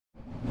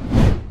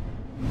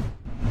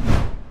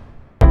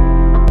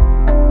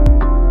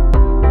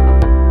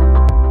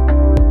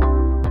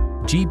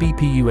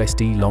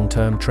GBPUSD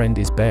long-term trend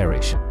is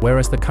bearish,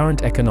 whereas the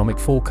current economic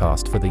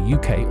forecast for the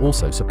UK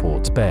also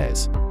supports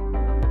bears.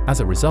 As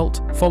a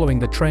result, following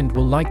the trend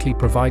will likely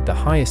provide the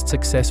highest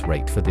success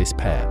rate for this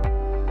pair.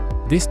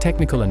 This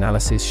technical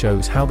analysis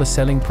shows how the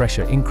selling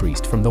pressure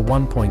increased from the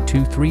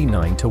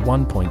 1.239 to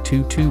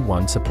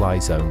 1.221 supply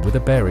zone with a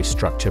bearish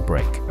structure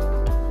break.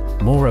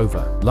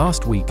 Moreover,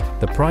 last week,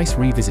 the price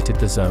revisited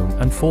the zone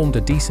and formed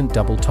a decent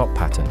double top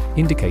pattern,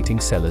 indicating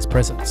sellers'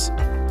 presence.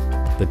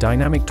 The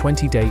dynamic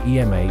 20-day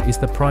EMA is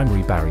the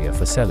primary barrier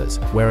for sellers,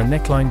 where a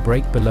neckline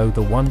break below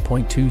the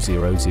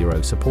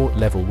 1.200 support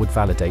level would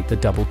validate the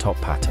double top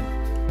pattern.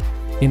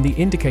 In the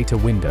indicator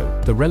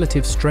window, the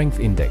relative strength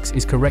index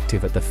is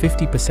corrective at the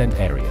 50%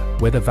 area,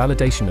 where the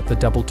validation of the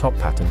double top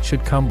pattern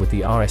should come with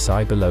the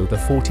RSI below the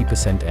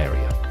 40%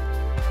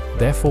 area.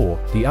 Therefore,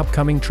 the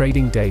upcoming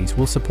trading days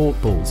will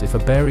support bulls if a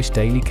bearish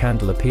daily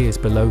candle appears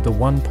below the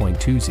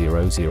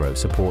 1.200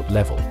 support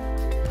level.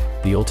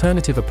 The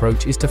alternative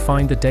approach is to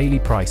find the daily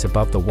price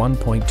above the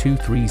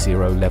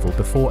 1.230 level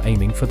before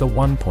aiming for the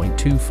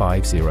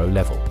 1.250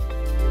 level.